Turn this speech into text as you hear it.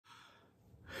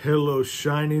Hello,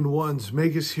 Shining Ones.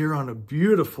 Magus here on a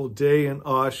beautiful day in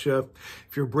Asha.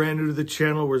 If you're brand new to the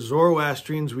channel, we're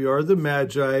Zoroastrians. We are the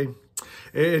Magi.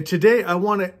 And today I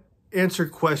want to answer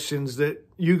questions that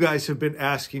you guys have been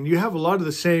asking. You have a lot of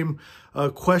the same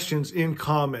questions in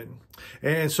common.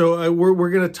 And so we're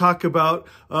going to talk about,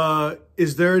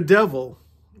 is there a devil?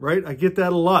 Right? I get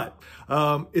that a lot.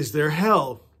 Is there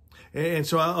hell? And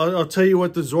so I'll tell you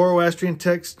what the Zoroastrian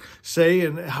texts say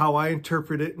and how I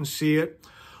interpret it and see it.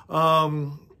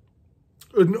 Another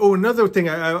thing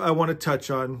I want to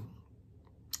touch on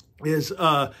is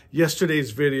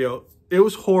yesterday's video. It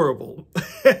was horrible.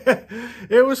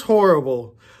 It was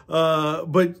horrible.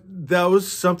 But that was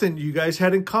something you guys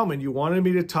had in common. You wanted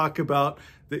me to talk about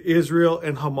the Israel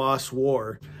and Hamas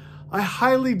war. I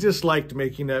highly disliked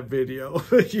making that video.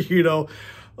 You know,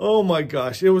 oh my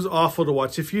gosh, it was awful to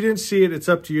watch. If you didn't see it, it's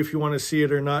up to you if you want to see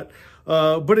it or not.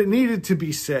 But it needed to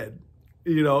be said.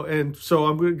 You know, and so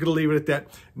I'm going to leave it at that.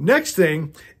 Next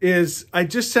thing is I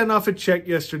just sent off a check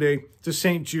yesterday to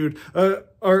St. Jude.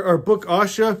 Our book,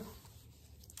 Asha,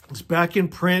 is back in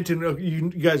print. And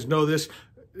you guys know this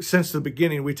since the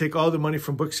beginning. We take all the money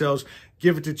from book sales,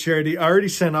 give it to charity. I already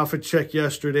sent off a check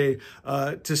yesterday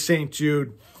to St.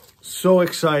 Jude. So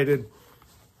excited.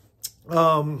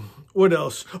 What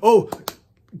else? Oh,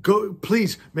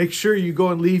 please make sure you go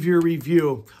and leave your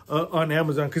review on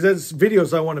Amazon, because that's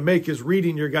videos I want to make is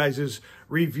reading your guys'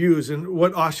 reviews and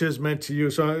what Asha has meant to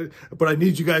you. But I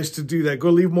need you guys to do that. Go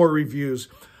leave more reviews.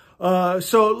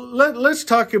 So let's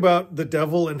talk about the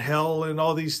devil and hell and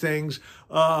all these things.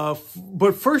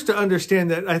 But first, to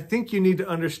understand that, I think you need to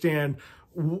understand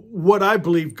what I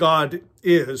believe God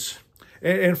is.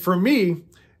 And for me,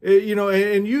 you know,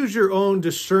 and use your own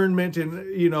discernment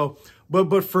and, you know,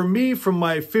 But for me, from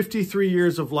my 53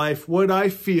 years of life, what I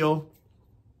feel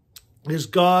is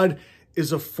God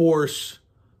is a force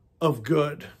of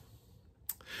good.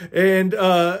 And,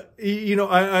 you know,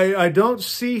 I don't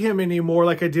see him anymore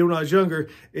like I did when I was younger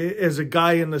as a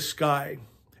guy in the sky.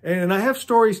 And I have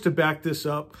stories to back this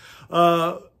up.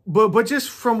 But just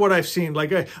from what I've seen,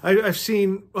 like I've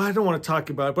seen, well, I don't want to talk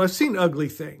about it, but I've seen ugly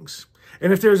things.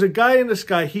 And if there's a guy in the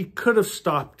sky, he could have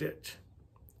stopped it.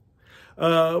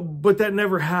 But that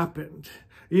never happened,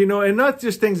 you know, and not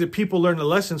just things that people learn the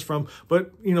lessons from,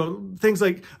 but, you know, things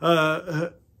like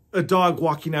a dog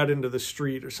walking out into the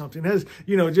street or something has,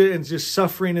 you know, and just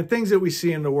suffering and things that we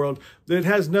see in the world that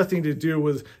has nothing to do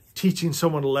with teaching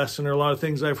someone a lesson or a lot of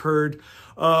things I've heard.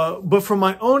 But from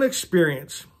my own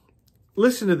experience,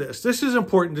 listen to this. This is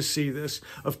important to see this,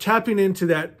 of tapping into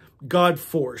that God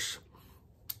force.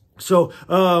 So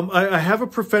I have a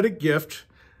prophetic gift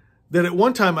that at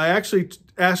one time I actually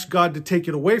asked God to take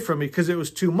it away from me because it was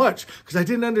too much, because I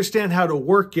didn't understand how to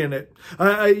work in it.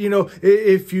 You know,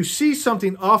 if you see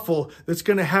something awful that's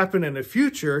going to happen in the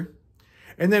future,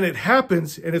 and then it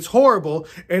happens and it's horrible,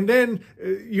 and then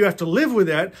you have to live with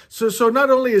that. So not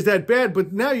only is that bad,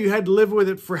 but now you had to live with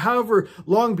it for however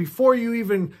long before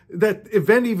that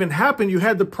event even happened. You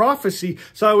had the prophecy,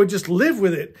 so I would just live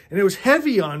with it, and it was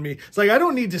heavy on me. It's like, I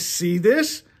don't need to see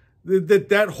this.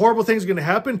 That horrible thing's going to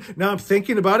happen. Now I'm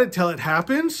thinking about it till it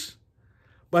happens.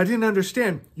 But I didn't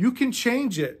understand. You can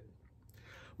change it,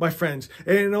 my friends.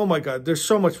 And oh my God, there's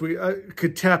so much we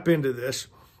could tap into this.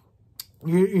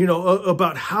 You know,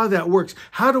 about how that works.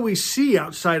 How do we see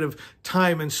outside of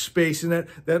time and space and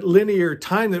that linear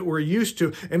time that we're used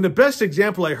to? And the best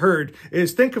example I heard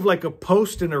is, think of like a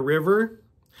post in a river.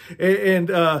 And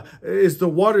as the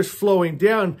water's flowing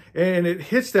down and it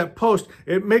hits that post,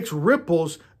 it makes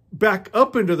ripples back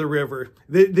up into the river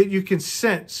that you can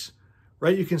sense,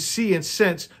 right? You can see and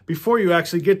sense before you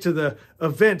actually get to the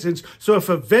event. And so if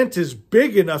a vent is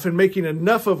big enough and making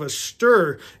enough of a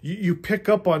stir, you pick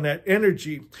up on that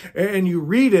energy and you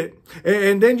read it.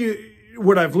 And then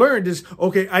what I've learned is,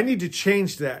 okay, I need to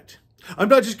change that. I'm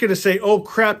not just going to say, oh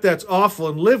crap, that's awful,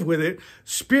 and live with it.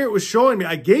 Spirit was showing me,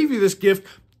 I gave you this gift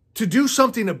to do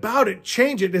something about it,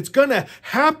 change it. It's going to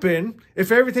happen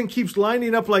if everything keeps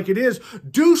lining up like it is.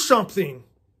 Do something.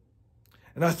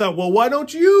 And I thought, well, why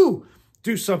don't you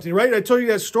do something, right? I told you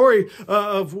that story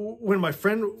of when my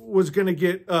friend was going to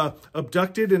get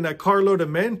abducted in that carload of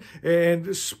men,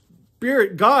 and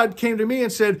Spirit, God, came to me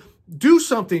and said, do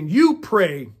something. You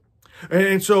pray.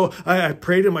 And so I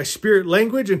prayed in my spirit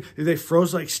language, and they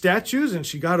froze like statues, and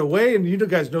she got away. And you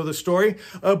guys know the story.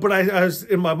 But I was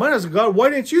in my mind, I was like, God,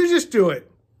 why didn't you just do it?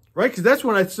 Right? Because that's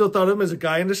when I still thought of him as a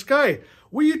guy in the sky.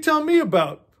 What are you telling me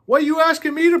about? Why are you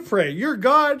asking me to pray? You're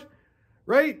God,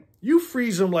 right? You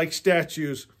freeze them like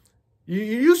statues.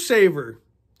 You save her,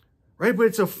 right? But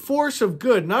it's a force of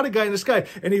good, not a guy in the sky.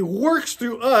 And he works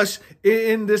through us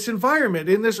in this environment,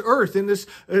 in this earth, in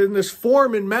this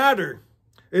form and matter.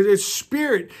 It's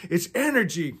spirit, it's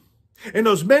energy. And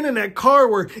those men in that car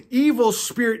were evil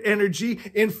spirit energy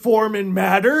in form and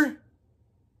matter.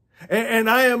 And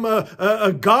I am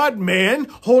a God man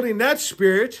holding that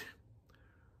spirit,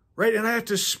 right? And I have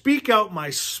to speak out my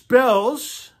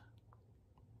spells.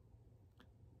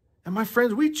 And my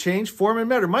friends, we change form and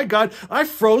matter. My God, I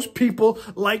froze people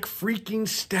like freaking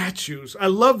statues. I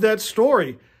love that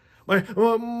story.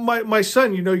 My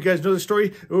son, you guys know the story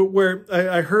where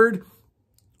I heard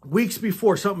weeks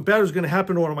before something bad was going to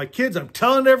happen to one of my kids. I'm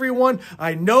telling everyone,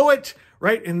 I know it,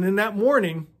 right? And then that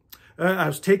morning, I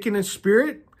was taken in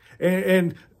spirit,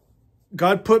 and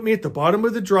God put me at the bottom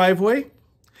of the driveway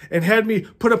and had me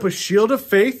put up a shield of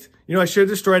faith. I shared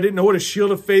this story. I didn't know what a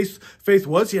shield of faith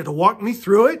was. He had to walk me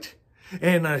through it.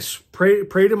 And I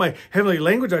prayed in my heavenly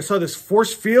language. I saw this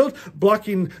force field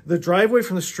blocking the driveway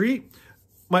from the street.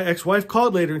 My ex-wife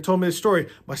called later and told me the story.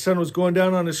 My son was going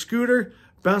down on a scooter,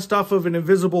 bounced off of an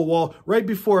invisible wall right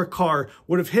before a car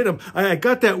would have hit him. I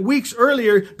got that weeks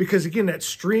earlier because, again, that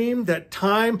stream, that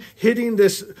time hitting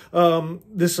this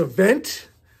event,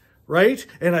 right?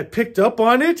 And I picked up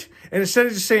on it. And instead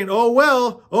of just saying, oh,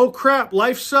 well, oh, crap,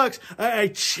 life sucks, I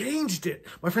changed it.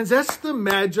 My friends, that's the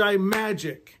Magi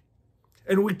magic.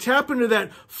 And we tap into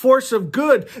that force of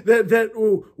good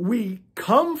that we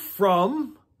come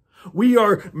from, we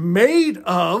are made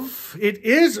of. It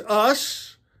is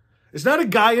us. It's not a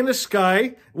guy in the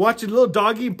sky watching little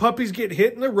doggy and puppies get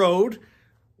hit in the road,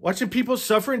 watching people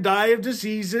suffer and die of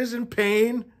diseases and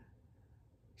pain.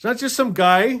 It's not just some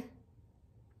guy.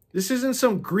 This isn't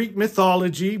some Greek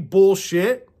mythology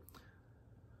bullshit.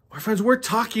 My friends, we're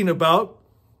talking about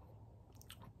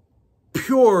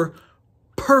pure,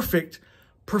 perfect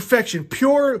perfection,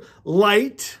 pure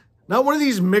light, not one of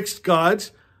these mixed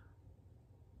gods.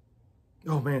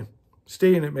 Oh man,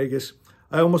 stay in it, Megas.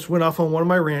 I almost went off on one of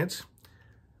my rants.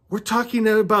 We're talking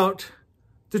about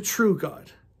the true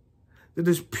God, that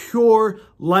is pure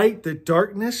light, that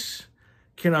darkness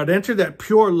cannot enter, that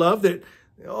pure love, that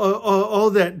all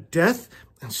that death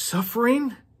and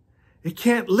suffering, it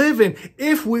can't live in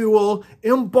if we will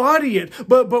embody it.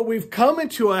 But we've come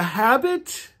into a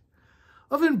habit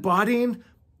of embodying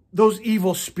those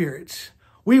evil spirits.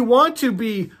 We want to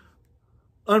be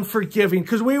unforgiving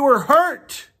because we were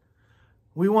hurt.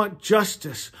 We want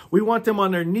justice. We want them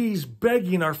on their knees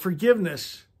begging our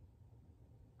forgiveness.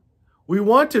 We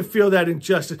want to feel that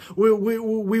injustice. We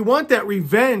want that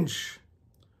revenge.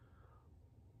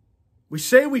 We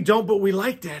say we don't, but we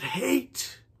like that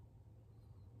hate.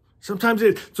 Sometimes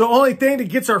it's the only thing that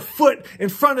gets our foot in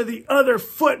front of the other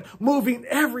foot moving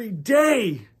every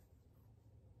day.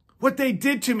 What they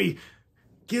did to me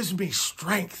gives me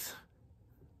strength.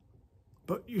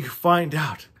 But you find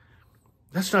out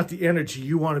that's not the energy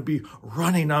you want to be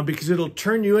running on, because it'll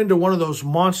turn you into one of those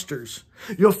monsters.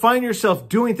 You'll find yourself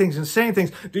doing things and saying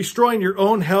things, destroying your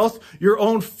own health, your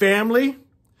own family.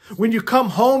 When you come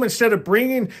home, instead of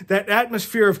bringing that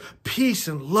atmosphere of peace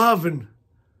and love and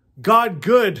God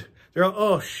good, they're all,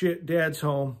 oh shit, Dad's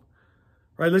home.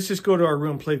 Right? Let's just go to our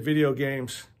room and play video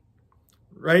games.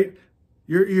 Right?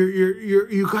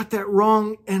 You got that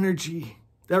wrong energy,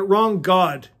 that wrong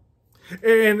God.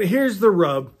 And here's the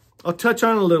rub. I'll touch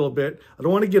on it a little bit. I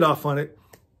don't want to get off on it.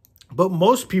 But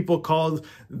most people call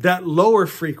that lower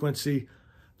frequency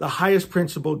the highest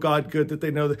principle God good that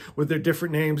they know, with their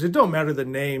different names. It don't matter the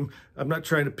name. I'm not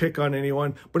trying to pick on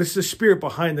anyone, but it's the spirit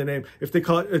behind the name. If they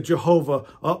call it a Jehovah,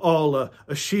 a Allah,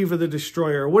 a Shiva the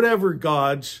Destroyer, whatever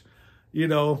gods,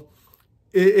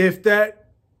 if that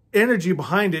energy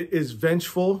behind it is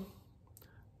vengeful,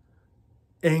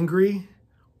 angry,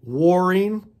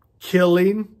 warring,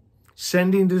 killing,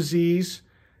 sending disease,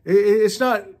 it's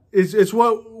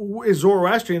what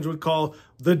Zoroastrians would call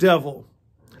the devil.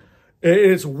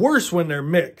 It's worse when they're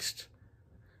mixed.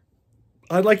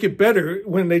 I'd like it better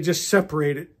when they just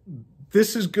separate it.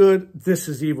 This is good, this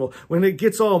is evil. When it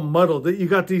gets all muddled, that you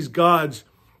got these gods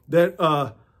that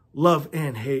love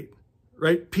and hate,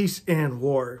 right? Peace and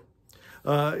war.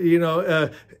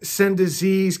 Send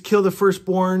disease, kill the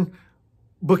firstborn,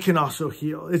 but can also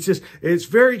heal. It's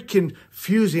very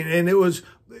confusing, and it was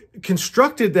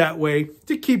constructed that way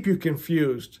to keep you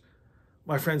confused,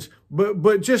 my friends.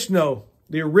 But just know,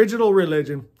 the original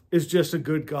religion is just a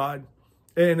good God.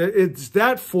 And it's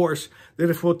that force that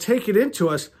if we'll take it into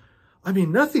us,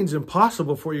 nothing's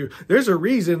impossible for you. There's a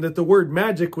reason that the word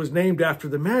magic was named after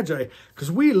the Magi,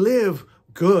 because we live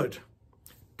good,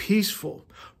 peaceful,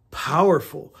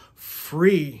 powerful,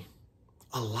 free,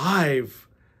 alive,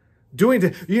 doing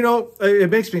that. You know, it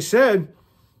makes me sad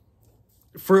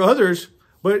for others,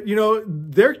 but, you know,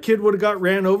 their kid would have got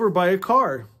ran over by a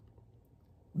car.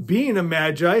 Being a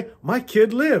magi, my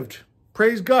kid lived.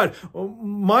 Praise God.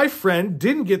 My friend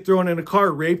didn't get thrown in a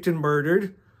car, raped and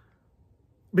murdered,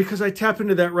 because I tap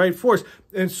into that right force.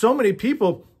 And so many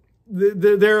people,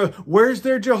 where's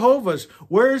their Jehovah's?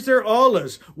 Where's their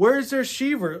Allahs? Where's their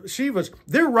Shivas?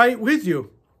 They're right with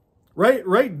you. Right?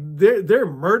 They're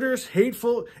murderous,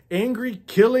 hateful, angry,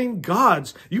 killing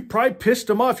gods. You probably pissed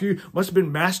them off. You must have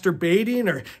been masturbating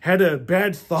or had a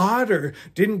bad thought or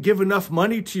didn't give enough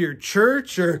money to your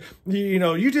church, or, you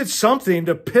know, you did something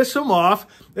to piss them off.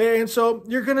 And so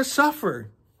you're going to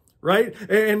suffer, right?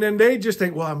 And then they just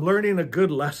think, well, I'm learning a good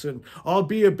lesson. I'll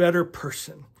be a better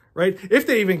person, right? If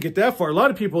they even get that far. A lot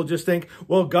of people just think,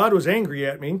 well, God was angry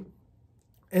at me,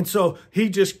 and so he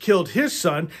just killed his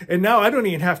son, and now I don't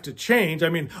even have to change. I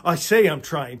mean, I say I'm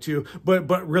trying to, but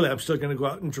really I'm still going to go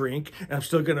out and drink, and I'm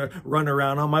still going to run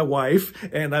around on my wife,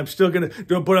 and I'm still going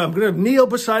to, but I'm going to kneel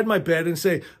beside my bed and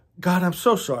say, God, I'm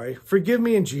so sorry. Forgive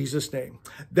me in Jesus' name.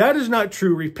 That is not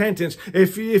true repentance.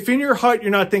 If in your heart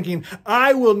you're not thinking,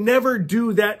 I will never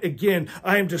do that again.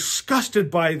 I am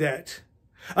disgusted by that.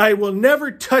 I will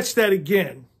never touch that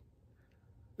again.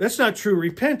 That's not true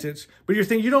repentance, but you're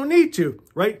thinking you don't need to,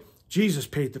 right? Jesus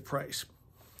paid the price.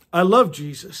 I love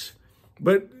Jesus,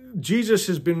 but Jesus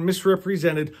has been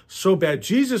misrepresented so bad.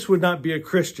 Jesus would not be a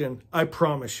Christian, I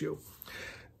promise you.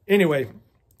 Anyway,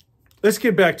 let's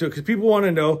get back to it, because people want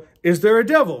to know, is there a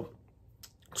devil?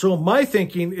 So my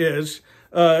thinking is,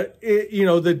 you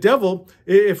know, the devil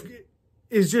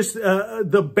is just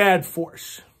the bad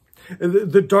force.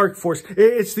 The dark force.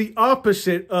 It's the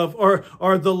opposite of,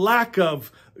 or the lack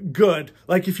of good.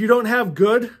 Like if you don't have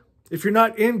good, if you're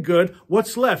not in good,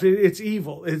 what's left? It's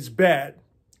evil. It's bad,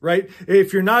 right?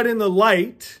 If you're not in the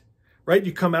light, right?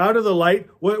 You come out of the light,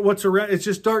 what's around? It's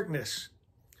just darkness,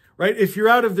 right? If you're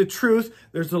out of the truth,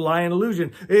 there's the lie and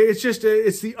illusion. It's just,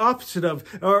 it's the opposite of,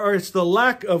 or it's the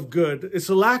lack of good. It's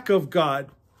the lack of God.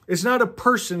 It's not a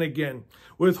person again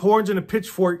with horns and a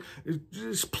pitchfork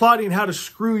just plotting how to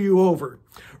screw you over,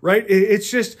 right? It's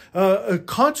just a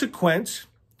consequence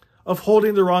of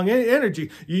holding the wrong energy.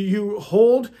 You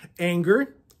hold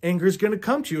anger, anger is going to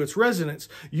come to you. It's resonance.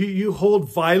 You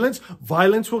hold violence,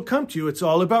 violence will come to you. It's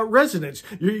all about resonance.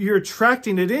 You're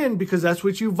attracting it in because that's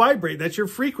what you vibrate. That's your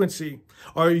frequency.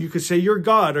 Or you could say you're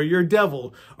God or you're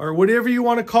devil or whatever you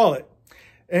want to call it.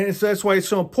 And so that's why it's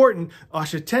so important.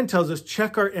 Asha 10 tells us,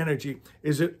 check our energy.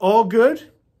 Is it all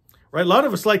good? Right? A lot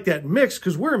of us like that mix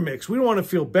because we're mixed. We don't want to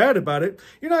feel bad about it.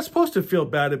 You're not supposed to feel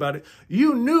bad about it.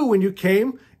 You knew when you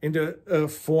came into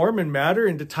form and matter,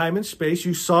 into time and space,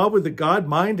 you saw with the God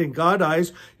mind and God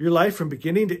eyes your life from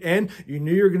beginning to end. You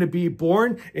knew you were going to be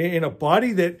born in a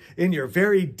body that in your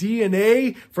very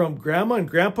DNA from grandma and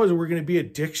grandpa were going to be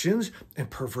addictions and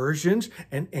perversions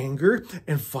and anger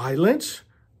and violence.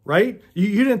 Right?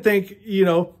 You didn't think, you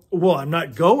know, well, I'm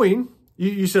not going.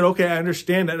 You said, okay, I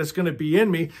understand that it's going to be in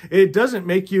me. It doesn't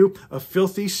make you a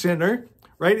filthy sinner,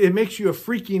 right? It makes you a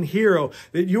freaking hero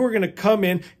that you are going to come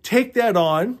in, take that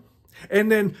on,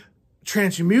 and then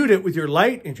transmute it with your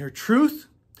light and your truth,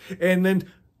 and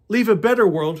then leave a better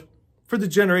world for the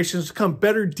generations to come,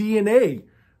 better DNA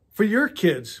for your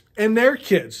kids and their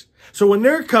kids. So when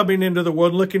they're coming into the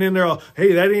world, looking in there, all,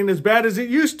 hey, that ain't as bad as it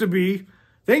used to be.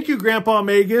 Thank you, Grandpa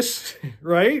Magus,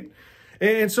 right?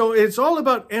 And so it's all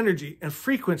about energy and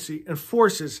frequency and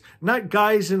forces, not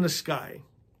guys in the sky.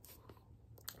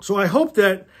 So I hope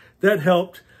that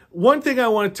helped. One thing I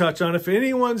want to touch on, if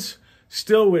anyone's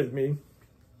still with me,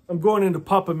 I'm going into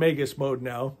Papa Magus mode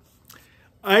now.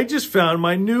 I just found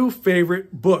my new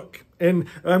favorite book. And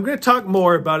I'm going to talk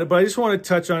more about it, but I just want to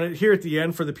touch on it here at the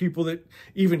end for the people that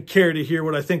even care to hear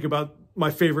what I think about my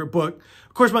favorite book.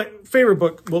 Of course, my favorite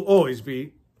book will always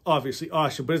be, obviously,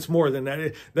 Asha, but it's more than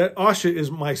that. That Asha is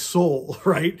my soul,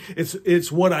 right?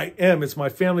 It's what I am. It's my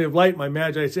family of light, my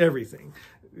magi, it's everything.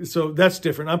 So that's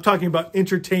different. I'm talking about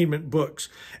entertainment books.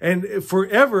 And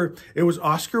forever, it was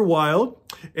Oscar Wilde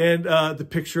and The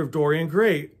Picture of Dorian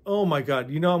Gray. Oh my God,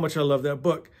 you know how much I love that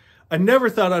book. I never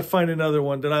thought I'd find another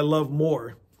one that I love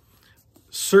more.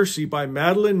 Circe by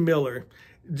Madeline Miller.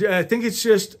 I think it's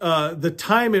just the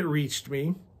time it reached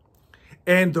me.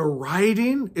 And the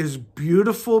writing is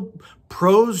beautiful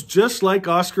prose, just like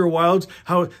Oscar Wilde's,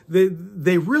 how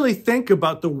they really think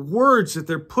about the words that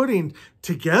they're putting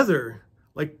together,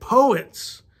 like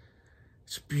poets.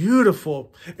 It's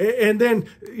beautiful. And then,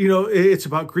 you know, it's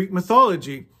about Greek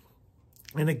mythology.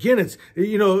 And again, it's,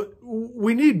 you know,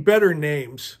 we need better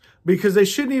names because they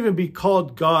shouldn't even be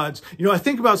called gods. You know, I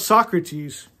think about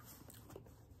Socrates.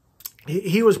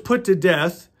 he was put to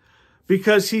death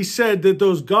because he said that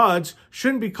those gods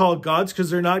shouldn't be called gods because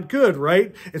they're not good,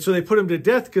 right? And so they put him to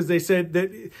death because they said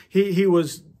that he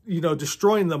was,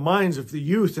 destroying the minds of the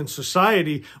youth and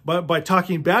society by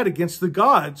talking bad against the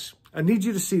gods. I need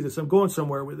you to see this. I'm going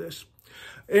somewhere with this.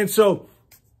 And so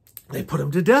they put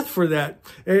him to death for that.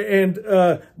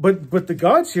 But the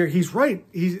gods here, he's right.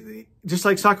 He's just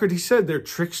like Socrates said, they're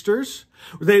tricksters.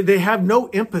 They have no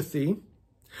empathy.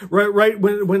 Right.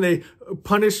 When they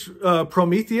punish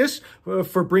Prometheus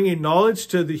for bringing knowledge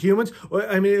to the humans,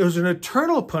 I mean, it was an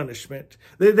eternal punishment.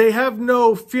 They have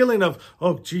no feeling of,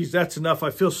 oh, geez, that's enough.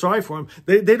 I feel sorry for him.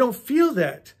 They don't feel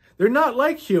that. They're not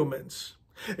like humans.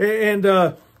 And,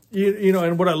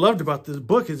 and what I loved about this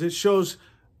book is it shows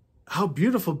how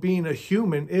beautiful being a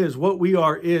human is, what we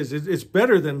are is. It's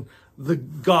better than the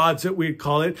gods that we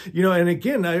call it, and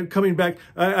again, coming back,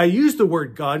 I use the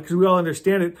word God because we all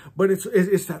understand it, but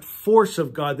it's that force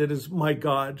of God that is my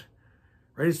God,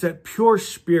 right? It's that pure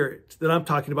spirit that I'm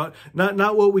talking about,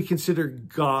 not what we consider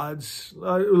gods.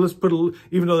 Let's put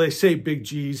even though they say big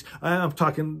G's, I'm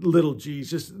talking little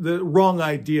G's, just the wrong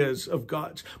ideas of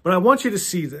gods. But I want you to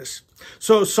see this.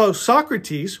 So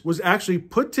Socrates was actually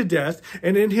put to death,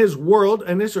 and in his world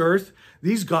and his earth,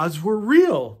 these gods were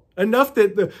real. Enough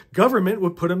that the government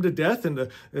would put him to death and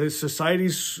the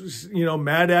society's,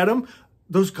 mad at him.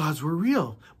 Those gods were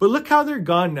real. But look how they're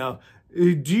gone now.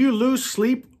 Do you lose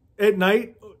sleep at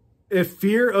night in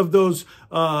fear of those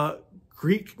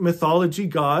Greek mythology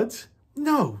gods?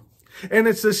 No. And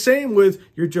it's the same with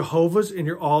your Jehovah's and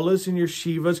your Allahs and your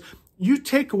Shivas. You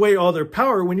take away all their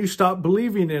power when you stop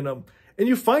believing in them. And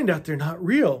you find out they're not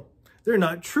real. They're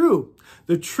not true.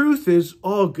 The truth is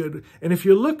all good. And if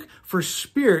you look for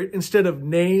spirit instead of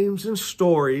names and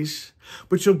stories,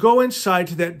 but you'll go inside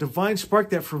to that divine spark,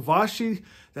 that Fravashi,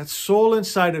 that soul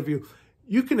inside of you,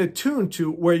 you can attune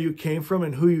to where you came from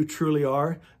and who you truly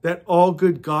are, that all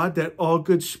good God, that all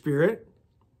good spirit.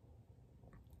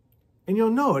 And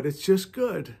you'll know it. It's just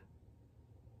good.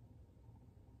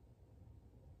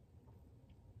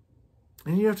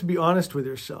 And you have to be honest with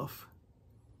yourself.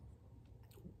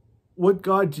 What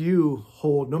God do you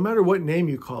hold, no matter what name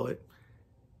you call it?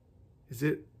 Is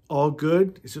it all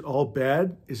good? Is it all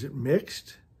bad? Is it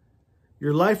mixed?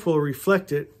 Your life will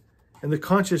reflect it, and the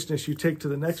consciousness you take to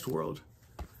the next world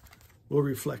will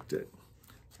reflect it.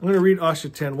 I'm going to read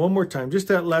Asha 10 one more time, just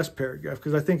that last paragraph,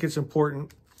 because I think it's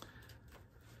important.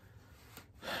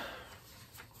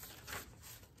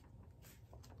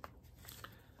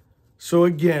 So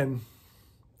again,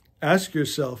 ask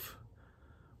yourself,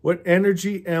 what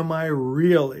energy am I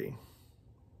really?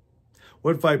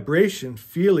 What vibration,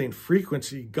 feeling,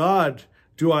 frequency, God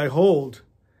do I hold?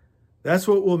 That's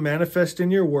what will manifest in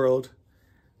your world.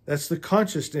 That's the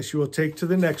consciousness you will take to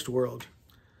the next world.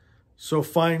 So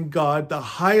find God, the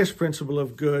highest principle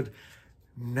of good,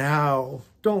 now.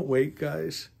 Don't wait,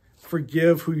 guys.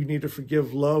 Forgive who you need to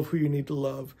forgive. Love who you need to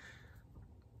love.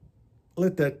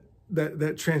 Let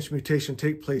that transmutation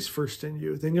take place first in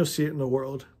you. Then you'll see it in the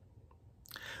world.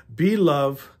 Be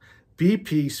love, be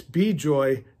peace, be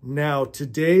joy. Now,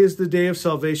 today is the day of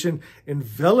salvation.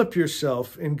 Envelop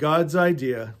yourself in God's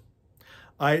idea.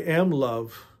 I am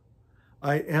love.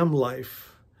 I am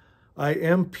life. I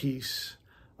am peace.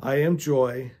 I am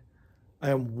joy. I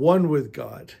am one with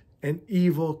God, and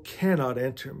evil cannot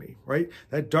enter me, right?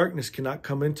 That darkness cannot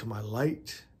come into my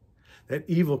light. That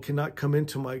evil cannot come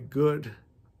into my good.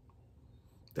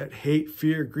 That hate,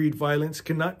 fear, greed, violence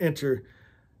cannot enter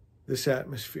this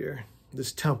atmosphere,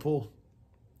 this temple.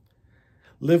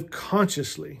 Live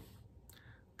consciously.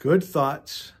 Good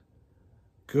thoughts,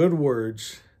 good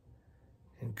words,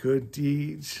 and good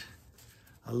deeds.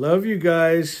 I love you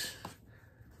guys.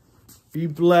 Be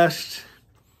blessed,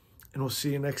 and we'll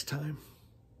see you next time.